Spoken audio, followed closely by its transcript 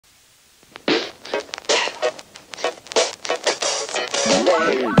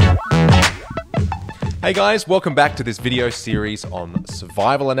Hey guys, welcome back to this video series on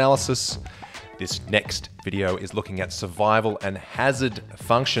survival analysis. This next video is looking at survival and hazard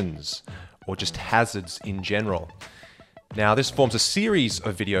functions, or just hazards in general. Now, this forms a series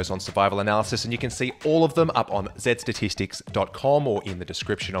of videos on survival analysis, and you can see all of them up on zedstatistics.com, or in the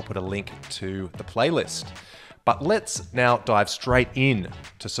description I'll put a link to the playlist. But let's now dive straight in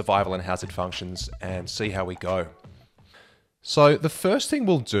to survival and hazard functions and see how we go. So the first thing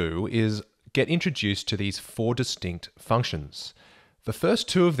we'll do is get introduced to these four distinct functions. The first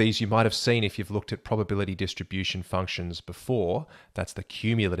two of these you might have seen if you've looked at probability distribution functions before. That's the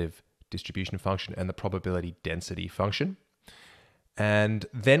cumulative distribution function and the probability density function. And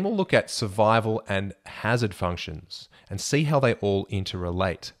then we'll look at survival and hazard functions and see how they all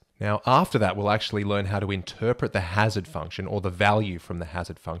interrelate. Now, after that, we'll actually learn how to interpret the hazard function, or the value from the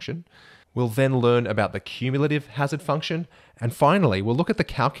hazard function. We'll then learn about the cumulative hazard function. And finally, we'll look at the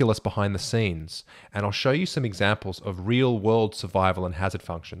calculus behind the scenes. And I'll show you some examples of real-world survival and hazard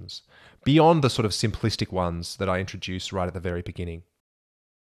functions, beyond the sort of simplistic ones that I introduced right at the very beginning.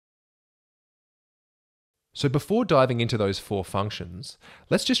 So before diving into those four functions,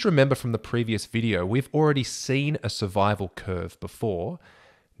 let's just remember from the previous video, we've already seen a survival curve before.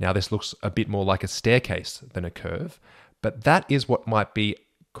 Now this looks a bit more like a staircase than a curve, but that is what might be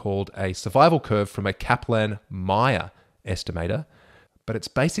called a survival curve from a Kaplan-Meier estimator. But it's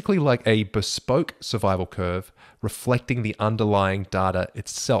basically like a bespoke survival curve reflecting the underlying data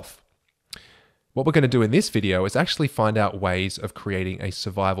itself. What we're going to do in this video is actually find out ways of creating a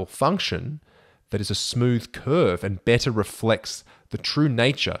survival function that is a smooth curve and better reflects the true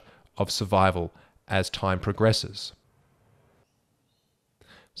nature of survival as time progresses.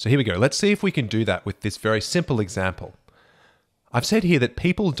 So here we go. Let's see if we can do that with this very simple example. I've said here that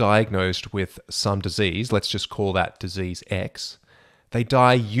people diagnosed with some disease, let's just call that disease X, they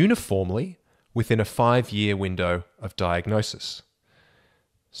die uniformly within a 5-year window of diagnosis.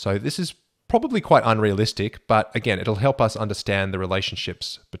 So this is probably quite unrealistic, but again, it'll help us understand the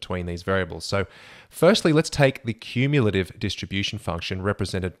relationships between these variables. So firstly, let's take the cumulative distribution function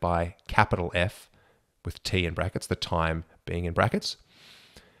represented by capital F with t in brackets, the time being in brackets.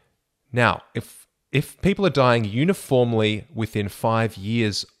 Now, if people are dying uniformly within 5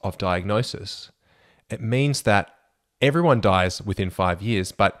 years of diagnosis, it means that everyone dies within 5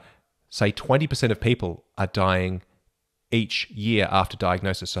 years, but say 20% of people are dying each year after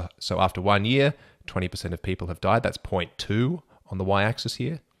diagnosis. So after 1 year, 20% of people have died. That's 0.2 on the y-axis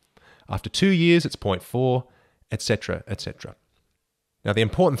here. After 2 years, it's 0.4, etc., etc. Now, the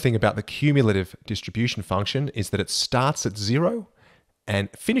important thing about the cumulative distribution function is that it starts at 0 and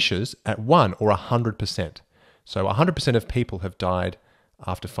finishes at 1 or 100%. So 100% of people have died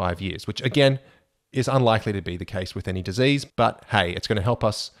after 5 years, which again is unlikely to be the case with any disease, but hey, it's going to help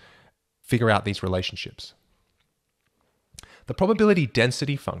us figure out these relationships. The probability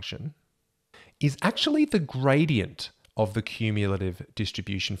density function is actually the gradient of the cumulative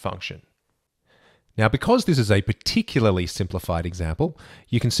distribution function. Now, because this is a particularly simplified example,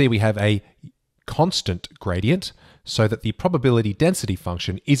 you can see we have a constant gradient so that the probability density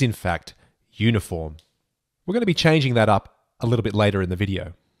function is in fact uniform. We're going to be changing that up a little bit later in the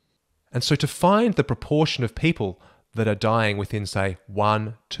video. And so to find the proportion of people that are dying within, say,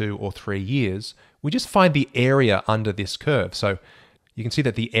 1, 2, or 3 years, we just find the area under this curve. So you can see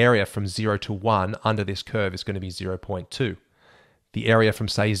that the area from 0 to 1 under this curve is going to be 0.2. The area from,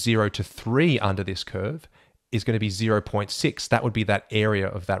 say, 0 to 3 under this curve is going to be 0.6. That would be that area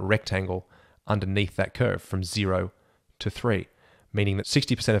of that rectangle underneath that curve from 0 to 3, meaning that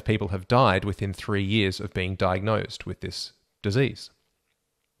 60% of people have died within 3 years of being diagnosed with this disease.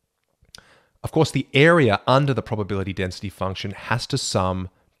 Of course, the area under the probability density function has to sum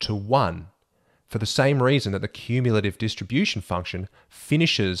to 1 for the same reason that the cumulative distribution function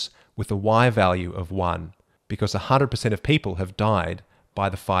finishes with a y value of 1, because 100% of people have died by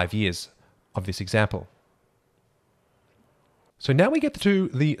the 5 years of this example. So now we get to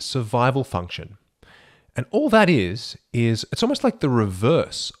the survival function. And all that is it's almost like the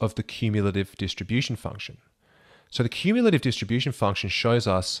reverse of the cumulative distribution function. So the cumulative distribution function shows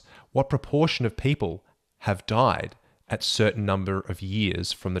us what proportion of people have died at a certain number of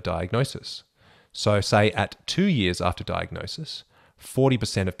years from the diagnosis. So say at 2 years after diagnosis,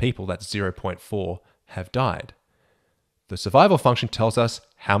 40% of people, that's 0.4, have died. The survival function tells us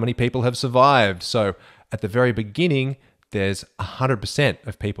how many people have survived. So at the very beginning, there's 100%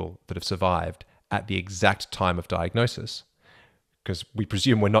 of people that have survived at the exact time of diagnosis, because we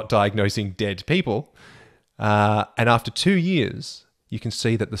presume we're not diagnosing dead people. And after 2 years, you can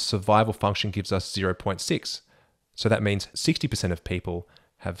see that the survival function gives us 0.6. So that means 60% of people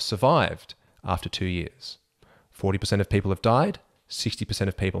have survived after 2 years. 40% of people have died, 60%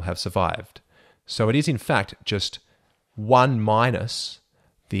 of people have survived. So it is in fact just 1 minus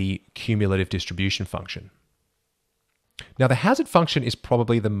the cumulative distribution function. Now the hazard function is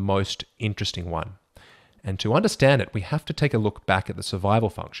probably the most interesting one. And to understand it, we have to take a look back at the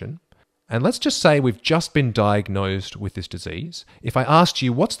survival function. And let's just say we've just been diagnosed with this disease. If I asked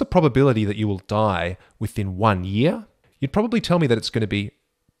you, what's the probability that you will die within 1 year? You'd probably tell me that it's going to be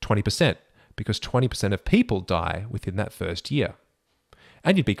 20%, because 20% of people die within that first year.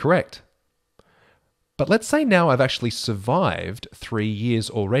 And you'd be correct. But let's say now I've actually survived 3 years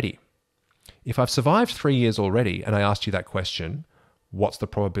already. If I've survived 3 years already and I asked you that question, what's the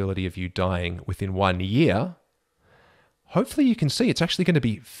probability of you dying within 1 year? Hopefully you can see it's actually going to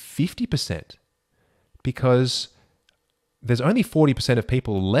be 50%, because there's only 40% of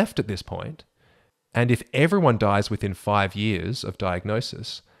people left at this point. And if everyone dies within 5 years of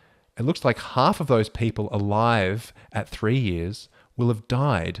diagnosis, it looks like half of those people alive at 3 years will have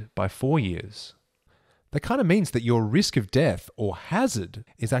died by 4 years. That kind of means that your risk of death, or hazard,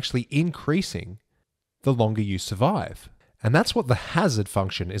 is actually increasing the longer you survive. And that's what the hazard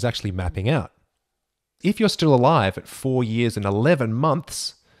function is actually mapping out. If you're still alive at 4 years and 11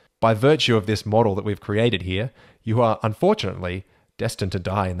 months, by virtue of this model that we've created here, you are unfortunately destined to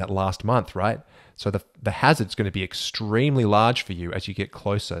die in that last month, right? So the hazard's going to be extremely large for you as you get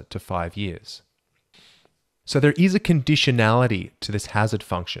closer to 5 years. So there is a conditionality to this hazard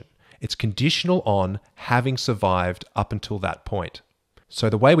function. It's conditional on having survived up until that point. So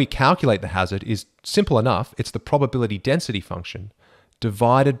the way we calculate the hazard is simple enough. It's the probability density function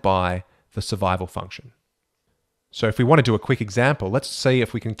divided by the survival function. So if we want to do a quick example, let's see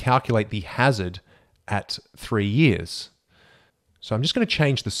if we can calculate the hazard at 3 years. So I'm just going to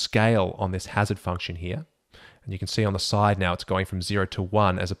change the scale on this hazard function here. And you can see on the side now it's going from 0 to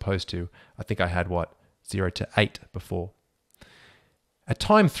 1 as opposed to, I think I had 0 to 8 before. At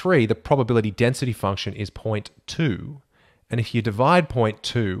time 3, the probability density function is 0.2. And if you divide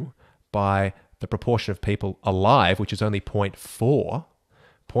 0.2 by the proportion of people alive, which is only 0.4,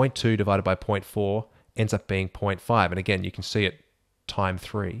 0.2 divided by 0.4 ends up being 0.5. And again, you can see at time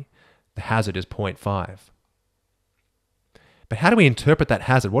 3, the hazard is 0.5. But how do we interpret that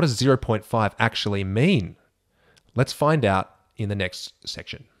hazard? What does 0.5 actually mean? Let's find out in the next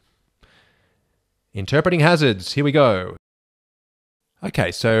section. Interpreting hazards, here we go.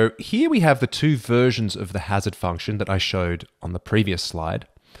 Okay, so here we have the two versions of the hazard function that I showed on the previous slide.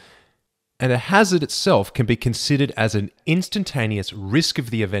 And a hazard itself can be considered as an instantaneous risk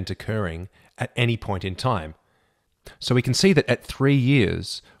of the event occurring at any point in time. So we can see that at 3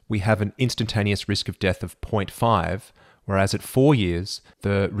 years, we have an instantaneous risk of death of 0.5, whereas at 4 years,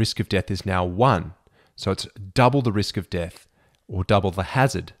 the risk of death is now 1. So it's double the risk of death, or double the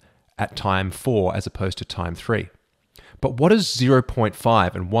hazard, at time 4 as opposed to time 3. But what does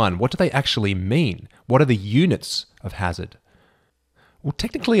 0.5 and 1, what do they actually mean? What are the units of hazard? Well,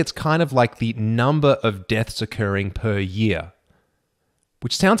 technically, it's kind of like the number of deaths occurring per year,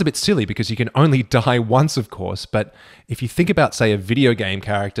 which sounds a bit silly because you can only die once, of course. But if you think about, say, a video game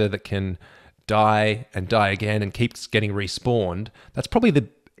character that can die and die again and keeps getting respawned, that's probably the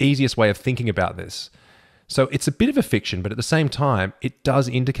easiest way of thinking about this. So it's a bit of a fiction, but at the same time, it does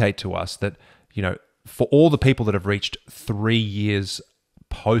indicate to us that, for all the people that have reached 3 years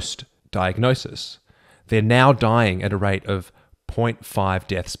post-diagnosis, they're now dying at a rate of 0.5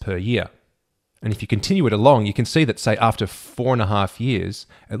 deaths per year. And if you continue it along, you can see that, say, after 4.5 years,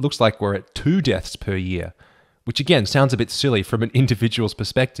 it looks like we're at 2 deaths per year, which again sounds a bit silly from an individual's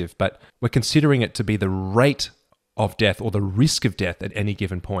perspective, but we're considering it to be the rate of death or the risk of death at any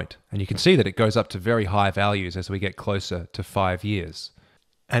given point. And you can see that it goes up to very high values as we get closer to 5 years.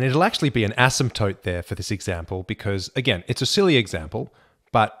 And it'll actually be an asymptote there for this example because, again, it's a silly example,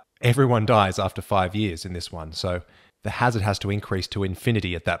 but everyone dies after 5 years in this one. So the hazard has to increase to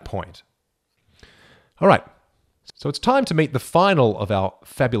infinity at that point. All right, so it's time to meet the final of our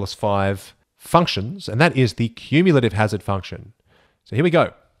fabulous 5 functions, and that is the cumulative hazard function. So here we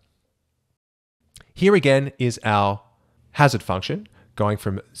go. Here again is our hazard function going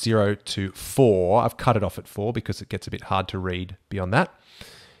from 0 to 4. I've cut it off at 4 because it gets a bit hard to read beyond that.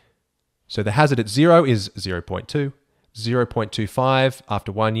 So the hazard at 0 is 0.2, 0.25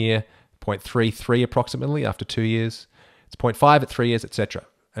 after 1 year, 0.33 approximately after 2 years, it's 0.5 at 3 years, etc.,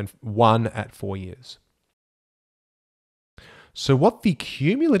 and 1 at 4 years. So what the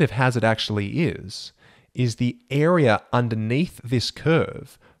cumulative hazard actually is the area underneath this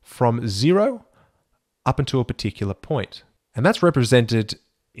curve from 0 up until a particular point. And that's represented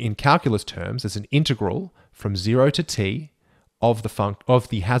in calculus terms as an integral from 0 to t of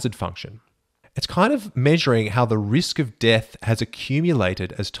the hazard function. It's kind of measuring how the risk of death has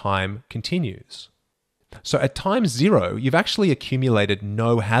accumulated as time continues. So at time 0, you've actually accumulated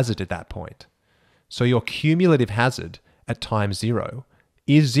no hazard at that point. So your cumulative hazard at time 0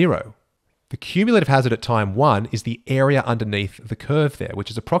 is 0. The cumulative hazard at time 1 is the area underneath the curve there, which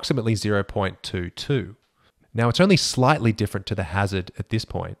is approximately 0.22. Now, it's only slightly different to the hazard at this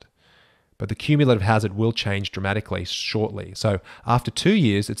point, but the cumulative hazard will change dramatically shortly. So after 2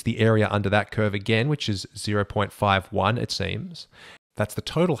 years, it's the area under that curve again, which is 0.51, it seems. That's the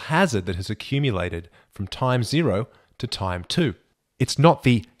total hazard that has accumulated from time 0 to time 2. It's not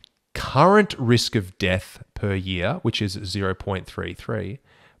the current risk of death per year, which is 0.33,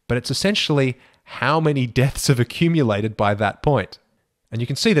 but it's essentially how many deaths have accumulated by that point. And you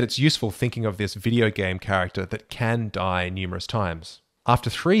can see that it's useful thinking of this video game character that can die numerous times. After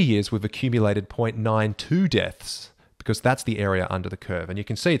 3 years, we've accumulated 0.92 deaths because that's the area under the curve. And you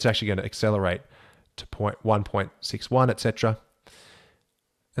can see it's actually going to accelerate to 1.61, etc.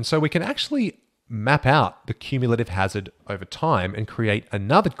 And so we can actually map out the cumulative hazard over time and create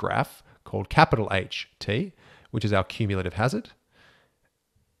another graph called capital HT, which is our cumulative hazard.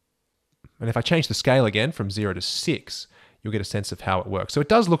 And if I change the scale again from 0 to 6, you'll get a sense of how it works. So it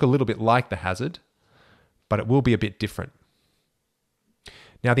does look a little bit like the hazard, but it will be a bit different.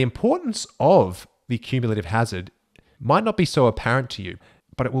 Now, the importance of the cumulative hazard might not be so apparent to you,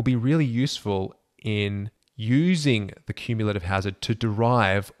 but it will be really useful in using the cumulative hazard to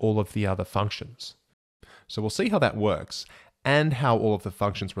derive all of the other functions. So we'll see how that works and how all of the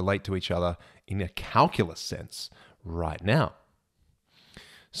functions relate to each other in a calculus sense right now.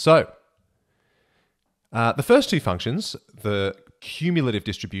 So the first two functions, the cumulative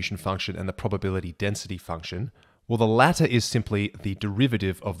distribution function and the probability density function, well, the latter is simply the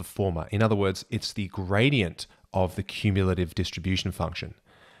derivative of the former. In other words, it's the gradient of the cumulative distribution function.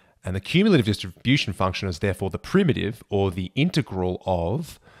 And the cumulative distribution function is therefore the primitive or the integral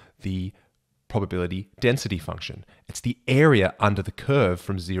of the probability density function. It's the area under the curve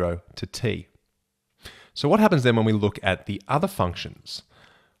from 0 to t. So what happens then when we look at the other functions?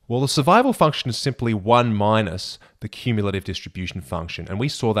 Well, the survival function is simply 1 minus the cumulative distribution function. And we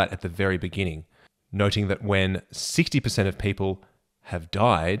saw that at the very beginning, noting that when 60% of people have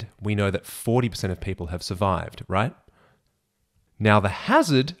died, we know that 40% of people have survived, right? Now the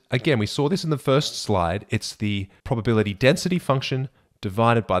hazard, again, we saw this in the first slide, it's the probability density function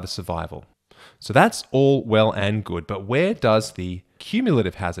divided by the survival. So that's all well and good, but where does the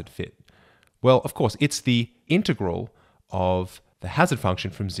cumulative hazard fit? Well, of course, it's the integral of the hazard function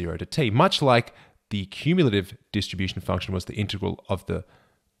from 0 to t, much like the cumulative distribution function was the integral of the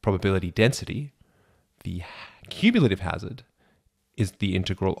probability density. The cumulative hazard is the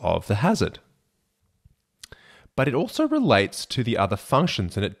integral of the hazard. But it also relates to the other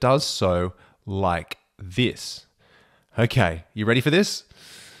functions, and it does so like this. Okay, you ready for this?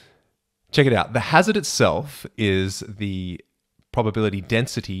 Check it out. The hazard itself is the probability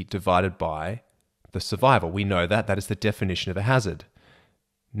density divided by the survival. We know that. That is the definition of a hazard.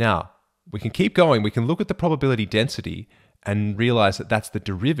 Now, we can keep going. We can look at the probability density and realize that that's the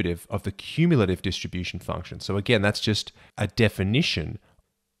derivative of the cumulative distribution function. So again, that's just a definition.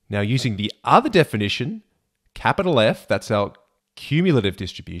 Now, using the other definition, capital F, that's our cumulative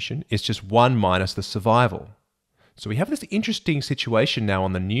distribution, is just 1 minus the survival. So we have this interesting situation now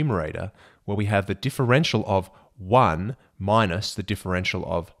on the numerator where we have the differential of 1 minus the differential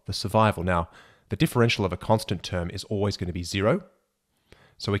of the survival. Now, the differential of a constant term is always going to be 0.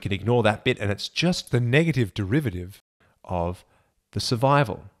 So we can ignore that bit, and it's just the negative derivative of the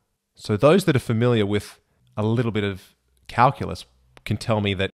survival. So those that are familiar with a little bit of calculus can tell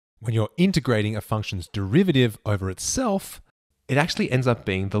me that when you're integrating a function's derivative over itself, it actually ends up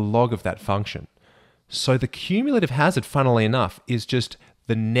being the log of that function. So the cumulative hazard, funnily enough, is just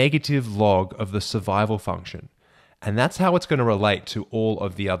the negative log of the survival function. And that's how it's going to relate to all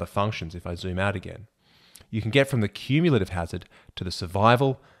of the other functions if I zoom out again. You can get from the cumulative hazard to the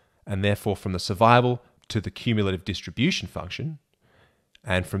survival, and therefore from the survival to the cumulative distribution function.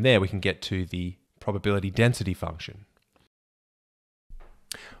 And from there we can get to the probability density function.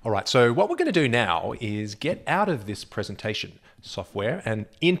 All right, so what we're going to do now is get out of this presentation software and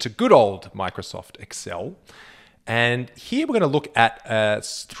into good old Microsoft Excel. And here we're going to look at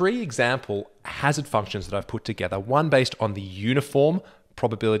 3 example hazard functions that I've put together, one based on the uniform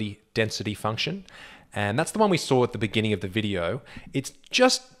probability density function. And that's the one we saw at the beginning of the video. It's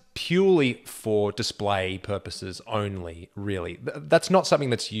just purely for display purposes only, really. That's not something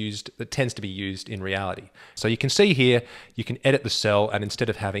that tends to be used in reality. So you can see here, you can edit the cell, and instead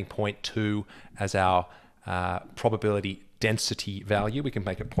of having 0.2 as our probability density value, we can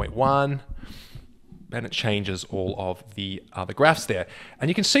make it 0.1, and it changes all of the other graphs there. And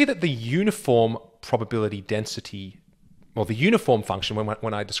you can see that the uniform probability density, well, the uniform function,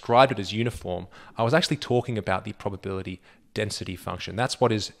 when I described it as uniform, I was actually talking about the probability density function. That's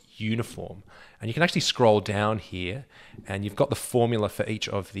what is uniform. And you can actually scroll down here, and you've got the formula for each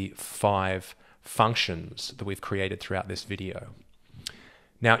of the 5 functions that we've created throughout this video.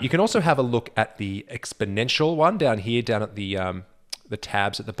 Now, you can also have a look at the exponential one down here, down at the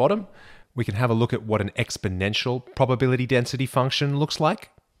tabs at the bottom. We can have a look at what an exponential probability density function looks like.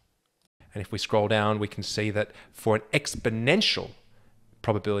 And if we scroll down, we can see that for an exponential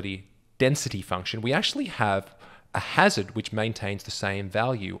probability density function, we actually have a hazard which maintains the same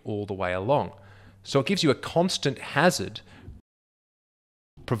value all the way along. So it gives you a constant hazard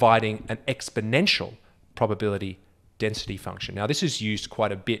providing an exponential probability density function. Now, this is used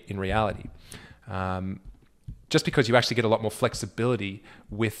quite a bit in reality, just because you actually get a lot more flexibility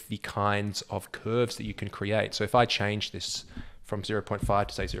with the kinds of curves that you can create. So if I change this from 0.5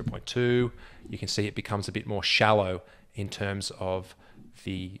 to say 0.2, you can see it becomes a bit more shallow in terms of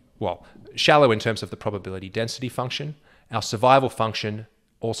the, well, shallow in terms of the probability density function. Our survival function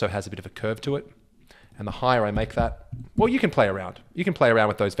also has a bit of a curve to it. And the higher I make that, well, you can play around. You can play around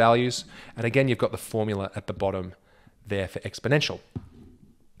with those values. And again, you've got the formula at the bottom there for exponential.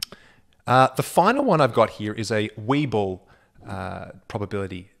 The final one I've got here is a Weibull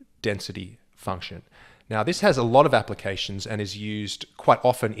probability density function. Now, this has a lot of applications and is used quite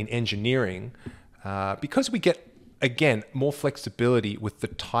often in engineering because we get, again, more flexibility with the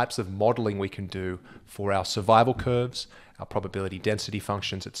types of modeling we can do for our survival curves, our probability density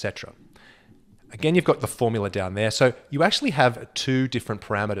functions, etc. Again, you've got the formula down there. So you actually have 2 different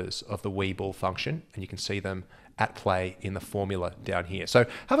parameters of the Weibull function, and you can see them at play in the formula down here. So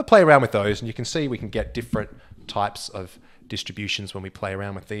have a play around with those, and you can see we can get different types of distributions when we play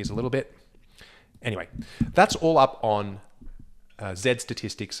around with these a little bit. Anyway, that's all up on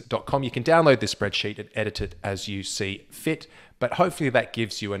zedstatistics.com. You can download this spreadsheet and edit it as you see fit, but hopefully that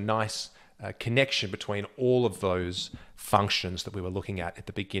gives you a nice connection between all of those functions that we were looking at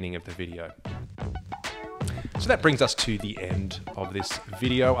the beginning of the video. So that brings us to the end of this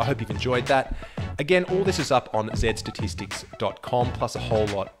video. I hope you've enjoyed that. Again, all this is up on zedstatistics.com, plus a whole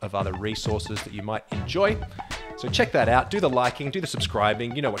lot of other resources that you might enjoy. So check that out, do the liking, do the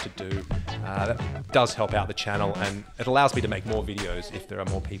subscribing, you know what to do. That does help out the channel, and it allows me to make more videos if there are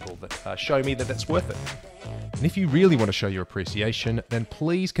more people that show me that it's worth it. And if you really want to show your appreciation, then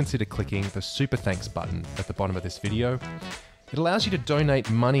please consider clicking the Super Thanks button at the bottom of this video. It allows you to donate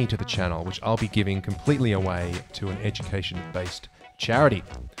money to the channel, which I'll be giving completely away to an education-based charity.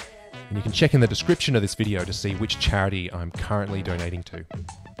 And you can check in the description of this video to see which charity I'm currently donating to.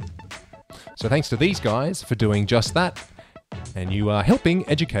 So thanks to these guys for doing just that, and you are helping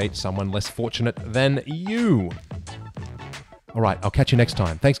educate someone less fortunate than you. All right, I'll catch you next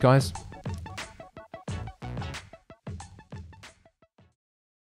time. Thanks, guys.